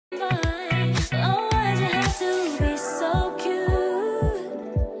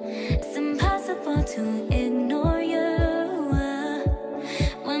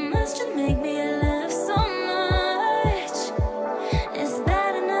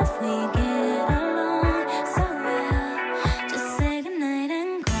Hey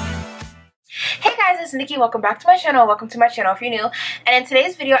guys, it's Nikki. Welcome back to my channel. Welcome to my channel if you're new. And in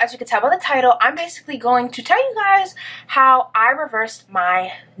today's video, as you can tell by the title, I'm basically going to tell you guys how I reversed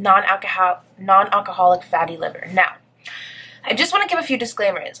my non-alcoholic fatty liver. Now, I just want to give a few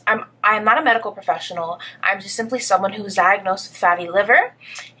disclaimers. I am not a medical professional. I'm just simply someone who was diagnosed with fatty liver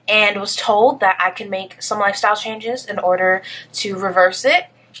and was told that I can make some lifestyle changes in order to reverse it,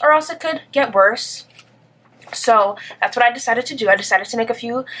 or else it could get worse. So that's what I decided to do. I decided to make a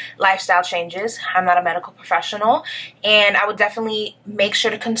few lifestyle changes. I'm not a medical professional, and I would definitely make sure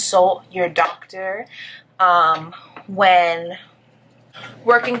to consult your doctor when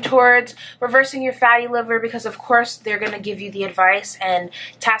working towards reversing your fatty liver, because of course they're going to give you the advice and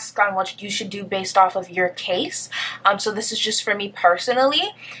tasks on what you should do based off of your case. So this is just for me personally,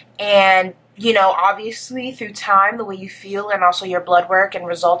 and you know, obviously through time, the way you feel and also your blood work and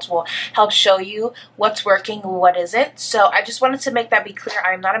results will help show you what's working and what isn't. So I just wanted to make that be clear.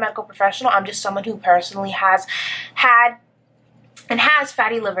 I am not a medical professional. I'm just someone who personally has had and has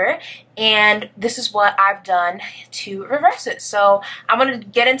fatty liver, and this is what I've done to reverse it. So I'm going to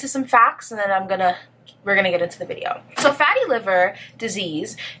get into some facts, and then we're gonna get into the video. So fatty liver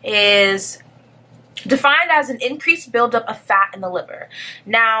disease is defined as an increased buildup of fat in the liver.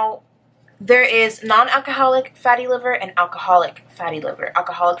 Now, there is non-alcoholic fatty liver and alcoholic fatty liver.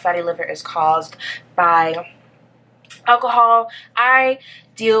 Alcoholic fatty liver is caused by alcohol. I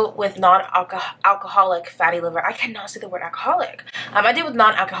deal with non-alcoholic fatty liver. I cannot say the word alcoholic. I deal with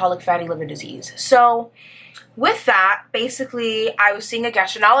non-alcoholic fatty liver disease. So with that, basically, I was seeing a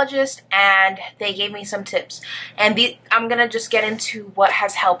gastroenterologist and they gave me some tips. And I'm going to just get into what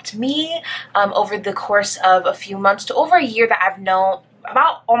has helped me over the course of a few months to over a year that I've known,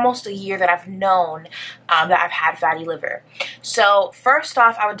 about almost a year that I've known that I've had fatty liver. So first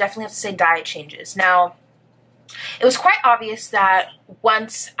off, I would definitely have to say diet changes. Now, it was quite obvious that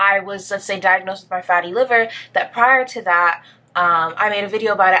once I was, let's say, diagnosed with my fatty liver, that prior to that, I made a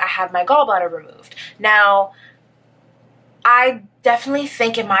video about it, I had my gallbladder removed. Now, I definitely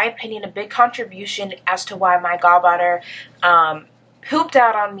think, in my opinion, a big contribution as to why my gallbladder pooped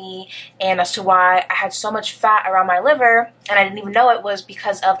out on me and as to why I had so much fat around my liver and I didn't even know it was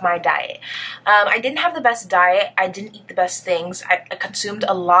because of my diet. I didn't have the best diet. I didn't eat the best things. I consumed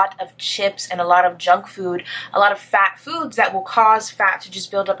a lot of chips and a lot of junk food, a lot of fat foods that will cause fat to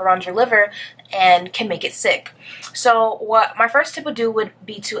just build up around your liver and can make it sick. So what my first tip would do would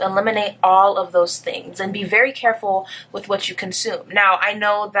be to eliminate all of those things and be very careful with what you consume. Now, I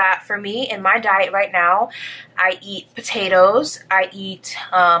know that for me, in my diet right now, I eat potatoes, I eat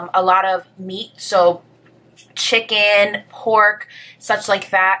a lot of meat, so chicken, pork, such like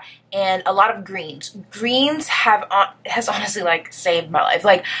that, and a lot of greens. Greens has honestly like saved my life.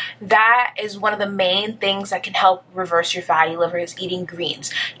 Like, that is one of the main things that can help reverse your fatty liver, is eating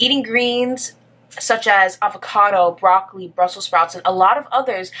greens. Eating greens such as avocado, broccoli, Brussels sprouts, and a lot of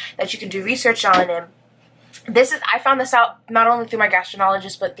others that you can do research on. And I found this out not only through my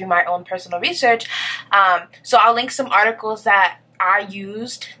gastroenterologist, but through my own personal research. So I'll link some articles that I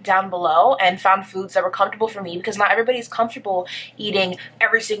used down below and found foods that were comfortable for me, because not everybody's comfortable eating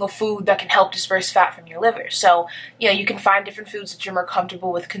every single food that can help disperse fat from your liver. So, you know, you can find different foods that you're more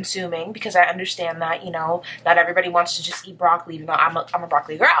comfortable with consuming, because I understand that, you know, not everybody wants to just eat broccoli, even though I'm a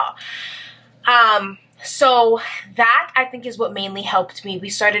broccoli girl. So that, I think, is what mainly helped me. We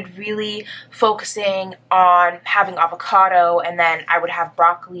started really focusing on having avocado, and then I would have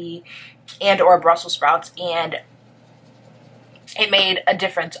broccoli and or Brussels sprouts, and it made a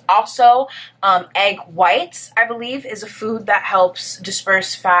difference. Also, egg whites, I believe, is a food that helps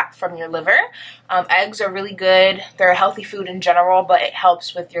disperse fat from your liver. Eggs are really good. They're a healthy food in general, but it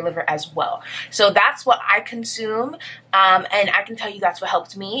helps with your liver as well. So that's what I consume, and I can tell you that's what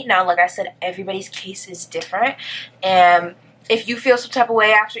helped me. Now, like I said, everybody's case is different, and if you feel some type of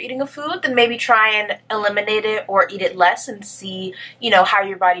way after eating a food, then maybe try and eliminate it or eat it less and see, you know, how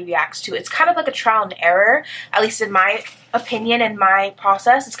your body reacts to it. It's kind of like a trial and error, at least in my opinion and my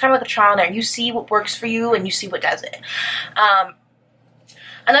process. It's kind of like a trial and error. You see what works for you and you see what doesn't.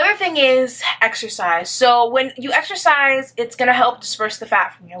 Another thing is exercise. So when you exercise, it's going to help disperse the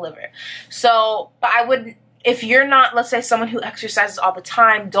fat from your liver. So, but I wouldn't, if you're not, let's say, someone who exercises all the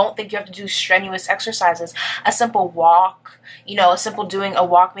time, don't think you have to do strenuous exercises. A simple walk, you know, doing a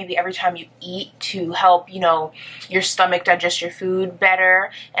walk maybe every time you eat to help, you know, your stomach digest your food better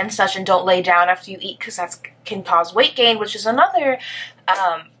and such, and don't lay down after you eat, because that can cause weight gain, which is another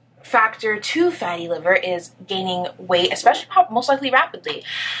factor to fatty liver, is gaining weight, especially most likely rapidly,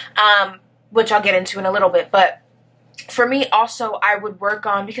 which I'll get into in a little bit. But for me also, I would work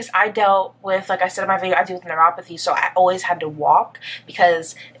on, because I dealt with, like I said in my video, I deal with neuropathy, so I always had to walk,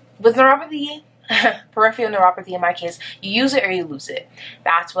 because with neuropathy, peripheral neuropathy in my case, you use it or you lose it.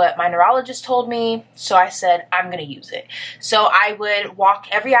 That's what my neurologist told me, so I said I'm gonna use it. So I would walk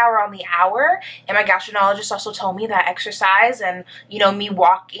every hour on the hour, and my gastroenterologist also told me that exercise and, you know, me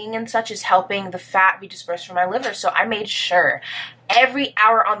walking and such is helping the fat be dispersed from my liver. So I made sure every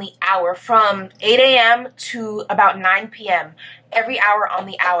hour on the hour from 8 a.m. to about 9 p.m. every hour on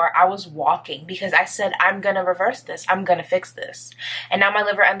the hour I was walking, because I said I'm gonna reverse this, I'm gonna fix this. And now my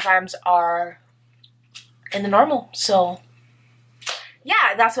liver enzymes are in the normal. So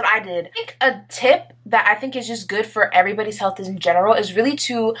yeah, that's what I did. I think a tip that I think is just good for everybody's health in general is really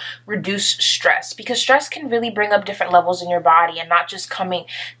to reduce stress, because stress can really bring up different levels in your body, and not just coming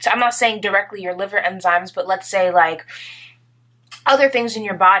to, I'm not saying directly your liver enzymes, but let's say like other things in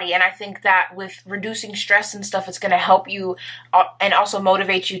your body. And I think that with reducing stress and stuff, it's going to help you and also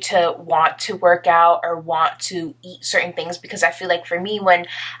motivate you to want to work out or want to eat certain things. Because I feel like for me, when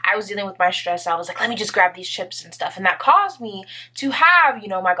I was dealing with my stress, I was like, let me just grab these chips and stuff, and that caused me to have, you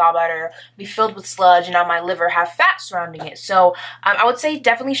know, my gallbladder be filled with sludge and now my liver have fat surrounding it. So I would say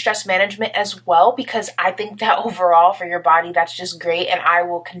definitely stress management as well, because I think that overall for your body, that's just great. And I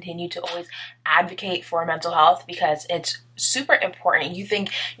will continue to always advocate for mental health, because it's super important. You think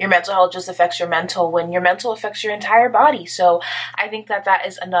your mental health just affects your mental, when your mental affects your entire body. So I think that that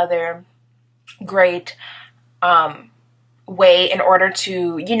is another great way in order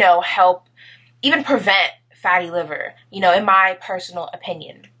to, you know, help even prevent fatty liver, you know, in my personal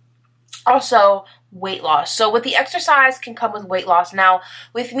opinion. Also, weight loss. So with the exercise can come with weight loss. Now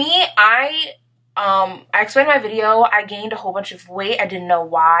with me, I explained in my video, I gained a whole bunch of weight. I didn't know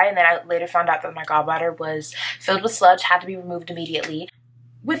why, and then I later found out that my gallbladder was filled with sludge, had to be removed immediately.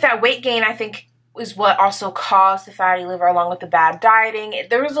 With that weight gain, I think is what also caused the fatty liver, along with the bad dieting.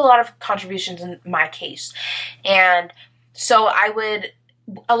 There was a lot of contributions in my case. And so I would,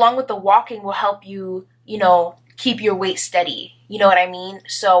 along with the walking, will help you, you know, keep your weight steady. You know what I mean?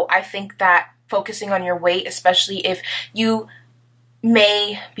 So I think that focusing on your weight, especially if you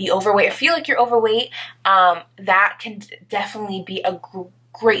may be overweight or feel like you're overweight, that can definitely be a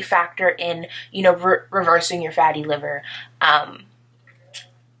great factor in, you know, reversing your fatty liver.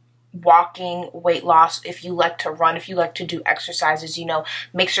 Walking, weight loss, if you like to run, if you like to do exercises, you know,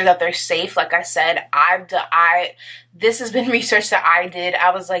 make sure that they're safe. Like I said, this has been research that I did.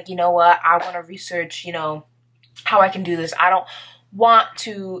 I was like, you know what, I want to research, you know, how I can do this. I don't want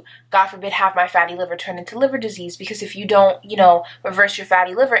to, God forbid, have my fatty liver turn into liver disease, because if you don't, you know, reverse your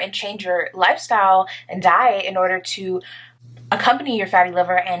fatty liver and change your lifestyle and diet in order to accompany your fatty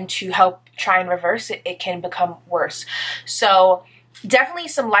liver and to help try and reverse it, it can become worse. So definitely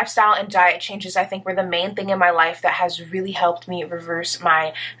some lifestyle and diet changes, I think, were the main thing in my life that has really helped me reverse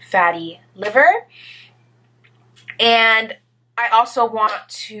my fatty liver. And I also want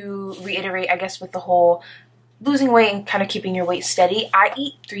to reiterate, I guess, with the whole losing weight and kind of keeping your weight steady, I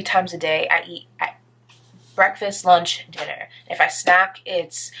eat 3 times a day. I eat at breakfast, lunch, dinner. If I snack,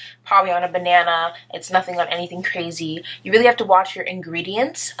 it's probably on a banana. It's nothing on anything crazy. You really have to watch your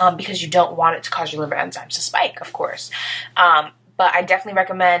ingredients because you don't want it to cause your liver enzymes to spike, of course. But I definitely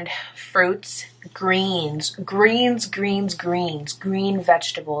recommend fruits, green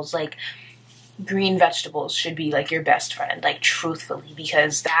vegetables. Like, green vegetables should be like your best friend, like, truthfully,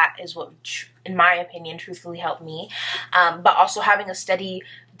 because that is what, in my opinion, truthfully helped me. But also having a steady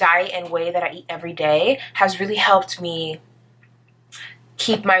diet and way that I eat every day has really helped me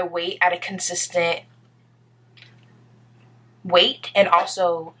keep my weight at a consistent weight, and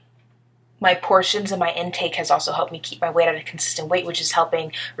also my portions and my intake has also helped me keep my weight at a consistent weight, which is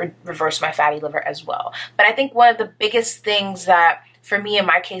helping reverse my fatty liver as well. But I think one of the biggest things that for me in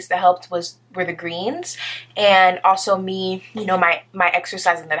my case that helped were the greens, and also me, you know, my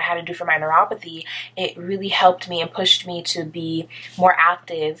exercising that I had to do for my neuropathy. It really helped me and pushed me to be more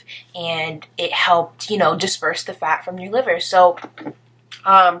active, and it helped, you know, disperse the fat from your liver. So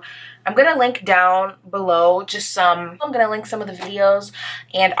I'm going to link down below I'm going to link some of the videos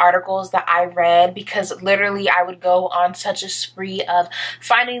and articles that I read, because literally I would go on such a spree of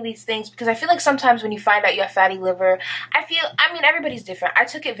finding these things, because I feel like sometimes when you find out you have fatty liver, I mean, everybody's different. I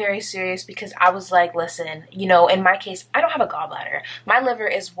took it very serious, because I was like, listen, you know, in my case, I don't have a gallbladder. My liver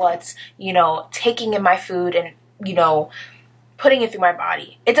is what's, you know, taking in my food and, you know, putting it through my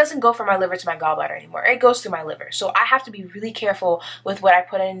body. It doesn't go from my liver to my gallbladder anymore. It goes through my liver. So I have to be really careful with what I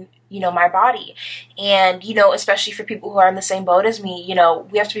put in, you know, my body. And, you know, especially for people who are in the same boat as me, you know,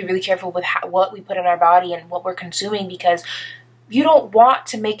 we have to be really careful with what we put in our body and what we're consuming, because you don't want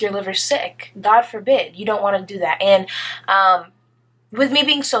to make your liver sick. God forbid. You don't want to do that. And with me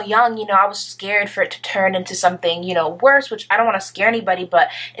being so young, you know, I was scared for it to turn into something, you know, worse, which I don't want to scare anybody, but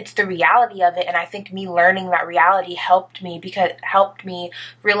it's the reality of it. And I think me learning that reality helped me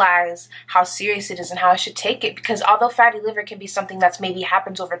realize how serious it is and how I should take it. Because although fatty liver can be something that's maybe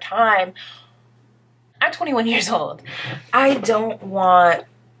happens over time, I'm 21 years old. I don't want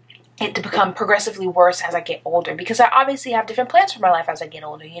it to become progressively worse as I get older, because I obviously have different plans for my life as I get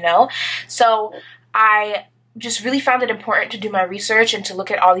older, you know? So I just really found it important to do my research and to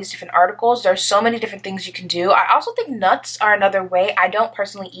look at all these different articles. There are so many different things you can do. I also think nuts are another way. I don't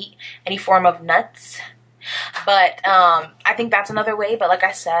personally eat any form of nuts, but I think that's another way. But like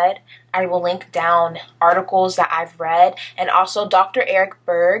I said, I will link down articles that I've read, and also Dr. Eric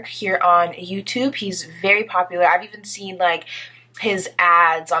Berg here on YouTube. He's very popular. I've even seen like his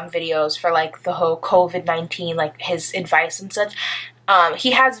ads on videos for like the whole COVID-19, like his advice and such.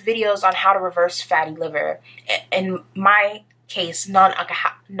 He has videos on how to reverse fatty liver. In my case,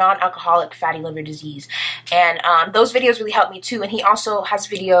 non-alcoholic fatty liver disease. And those videos really helped me too. And he also has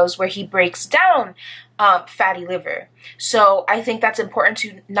videos where he breaks down fatty liver. So I think that's important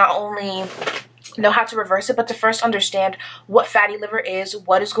to not only know how to reverse it, but to first understand what fatty liver is,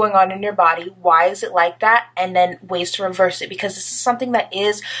 what is going on in your body, why is it like that, and then ways to reverse it. Because this is something that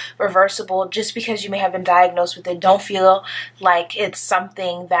is reversible. Just because you may have been diagnosed with it, don't feel like it's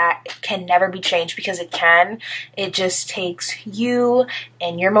something that can never be changed, because it can. It just takes you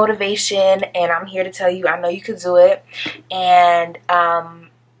and your motivation, and I'm here to tell you, I know you could do it. And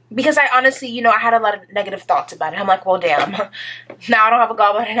because I honestly, you know, I had a lot of negative thoughts about it. I'm like, well, damn, now I don't have a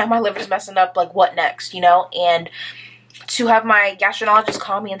gallbladder, now my liver's messing up, like, what next, you know? And to have my gastroenterologist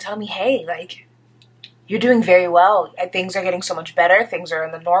call me and tell me, hey, like, you're doing very well, things are getting so much better, things are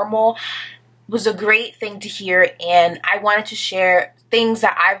in the normal, was a great thing to hear. And I wanted to share things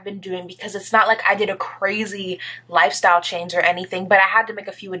that I've been doing, because it's not like I did a crazy lifestyle change or anything, but I had to make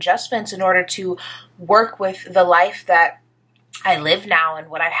a few adjustments in order to work with the life that I live now and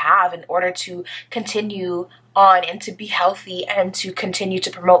what I have, in order to continue on and to be healthy and to continue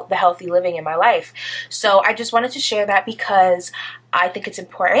to promote the healthy living in my life. So I just wanted to share that because I think it's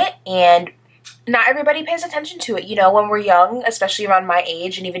important, and not everybody pays attention to it, you know, when we're young, especially around my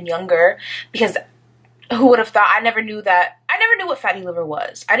age and even younger, because who would have thought? I never knew what fatty liver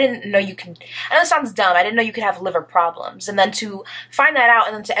was. I didn't know you could, I know it sounds dumb, I didn't know you could have liver problems. And then to find that out,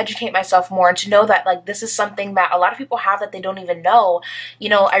 and then to educate myself more, and to know that like this is something that a lot of people have that they don't even know, you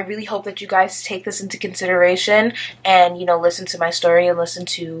know, I really hope that you guys take this into consideration and, you know, listen to my story and listen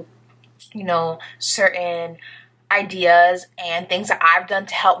to, you know, certain ideas and things that I've done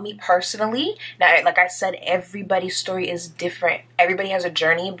to help me personally. Now, like I said, everybody's story is different. Everybody has a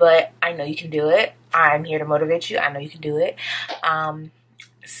journey, but I know you can do it. I'm here to motivate you. I know you can do it.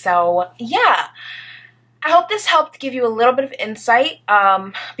 So yeah, I hope this helped give you a little bit of insight,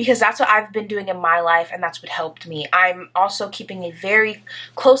 because that's what I've been doing in my life, and that's what helped me. I'm also keeping a very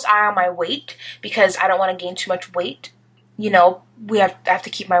close eye on my weight, because I don't want to gain too much weight. You know, I have to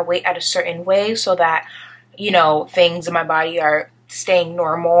keep my weight at a certain way so that, you know, things in my body are staying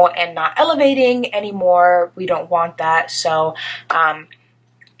normal and not elevating anymore. We don't want that. So,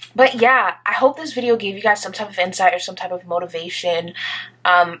 but yeah, I hope this video gave you guys some type of insight or some type of motivation.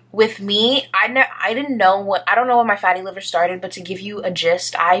 With me, I don't know when my fatty liver started, but to give you a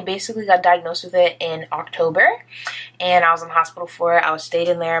gist, I basically got diagnosed with it in October, and I was in the hospital for it. I was stayed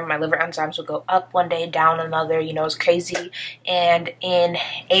in there. My liver enzymes would go up one day, down another, you know, it was crazy. And in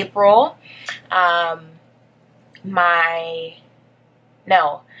April,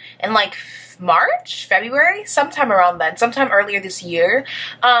 in like March, February, sometime around then, sometime earlier this year,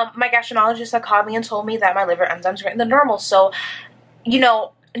 my gastroenterologist had called me and told me that my liver enzymes were in the normal. So, you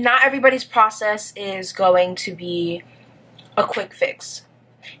know, not everybody's process is going to be a quick fix.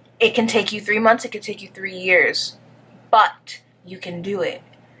 It can take you 3 months, it could take you 3 years, but you can do it.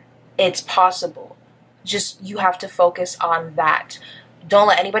 It's possible. Just, you have to focus on that. Don't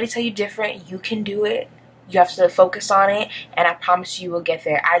let anybody tell you different. You can do it. You have to focus on it, and I promise you will get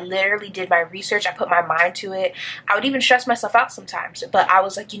there. I literally did my research. I put my mind to it. I would even stress myself out sometimes, but I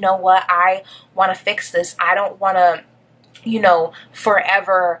was like, you know what? I want to fix this. I don't want to, you know,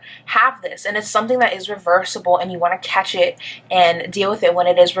 forever have this. And it's something that is reversible, and you want to catch it and deal with it when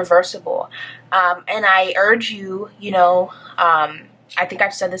it is reversible. And I urge you, you know, I think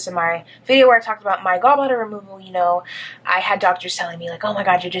I've said this in my video where I talked about my gallbladder removal. You know, I had doctors telling me like, oh my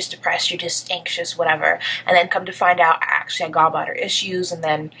god, you're just depressed, you're just anxious, whatever. And then come to find out I actually had gallbladder issues, and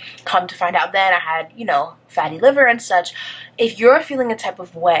then come to find out then I had, you know, fatty liver and such. If you're feeling a type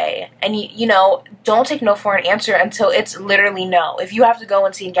of way, and you know, don't take no for an answer until it's literally no. If you have to go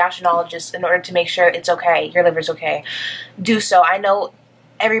and see a gastroenterologist in order to make sure it's okay, your liver's okay, do so. I know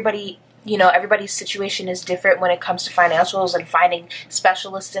everybody, you know, everybody's situation is different when it comes to financials and finding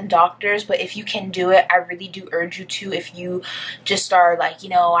specialists and doctors, but if you can do it, I really do urge you to. If you just are like, you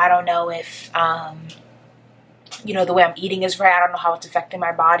know, I don't know if you know, the way I'm eating is right, I don't know how it's affecting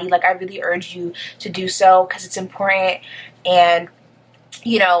my body, like, I really urge you to do so, because it's important. And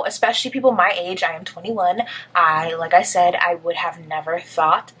you know, especially people my age, I am 21, like I said, I would have never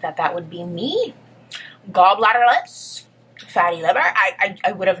thought that that would be me. Gallbladderless, fatty liver,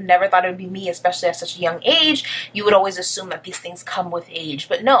 I would have never thought it would be me, especially at such a young age. You would always assume that these things come with age,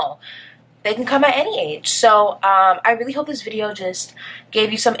 but no, they can come at any age. So I really hope this video just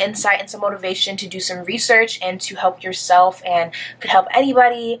gave you some insight and some motivation to do some research and to help yourself, and could help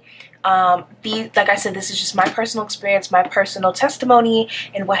anybody. Like I said, this is just my personal experience, my personal testimony,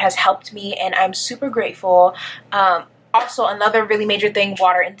 and what has helped me, and I'm super grateful. Also, another really major thing,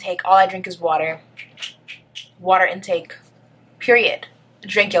 water intake. All I drink is water. Water intake, period.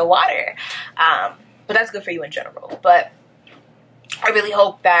 Drink your water. But that's good for you in general. But I really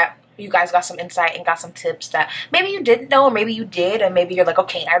hope that you guys got some insight and got some tips that maybe you didn't know, or maybe you did, and maybe you're like,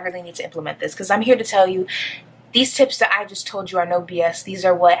 okay, I really need to implement this, because I'm here to tell you these tips that I just told you are no BS. These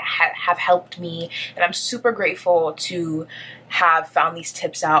are what have helped me, and I'm super grateful to have found these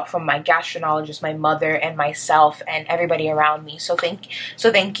tips out from my gastroenterologist, my mother, and myself, and everybody around me. So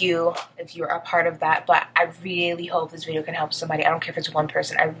thank you if you're a part of that. But I really hope this video can help somebody. I don't care if it's one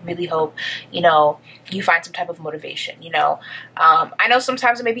person. I really hope, you know, you find some type of motivation, you know. I know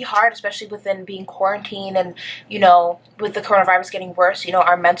sometimes it may be hard, especially within being quarantined, and, you know, with the coronavirus getting worse, you know,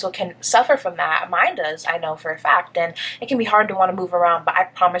 our mental can suffer from that. Mine does, I know for a fact, and it can be hard to want to move around. But I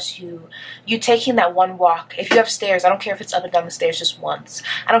promise you, you taking that one walk, if you have stairs, I don't care if it's up and down the stairs just once,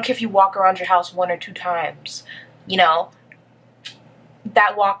 I don't care if you walk around your house 1 or 2 times, you know,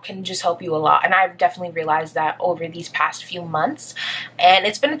 that walk can just help you a lot. And I've definitely realized that over these past few months, and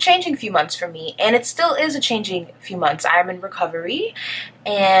it's been a changing few months for me, and it still is a changing few months. I'm in recovery,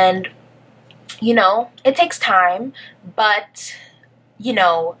 and you know, it takes time, but you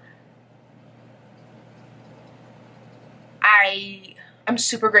know, I'm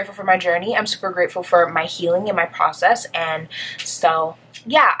super grateful for my journey. I'm super grateful for my healing and my process. And so,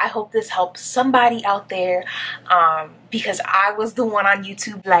 yeah, I hope this helps somebody out there, because I was the one on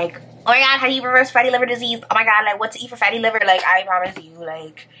YouTube like, oh my god, how do you reverse fatty liver disease? Oh my god, like, what to eat for fatty liver? Like, I promise you,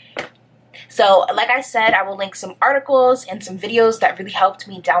 like... So, like I said, I will link some articles and some videos that really helped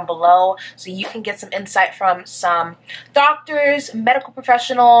me down below, so you can get some insight from some doctors, medical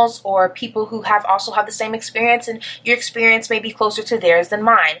professionals, or people who have also had the same experience, and your experience may be closer to theirs than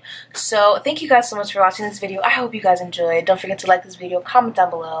mine. So, thank you guys so much for watching this video. I hope you guys enjoyed. Don't forget to like this video, comment down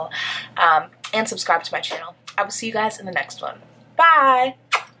below, and subscribe to my channel. I will see you guys in the next one. Bye!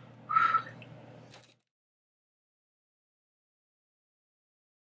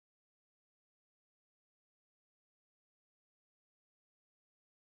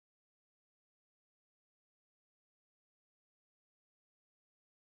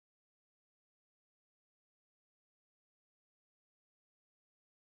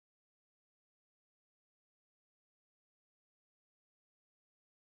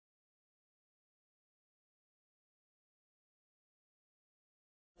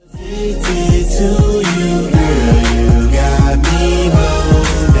 Addicted to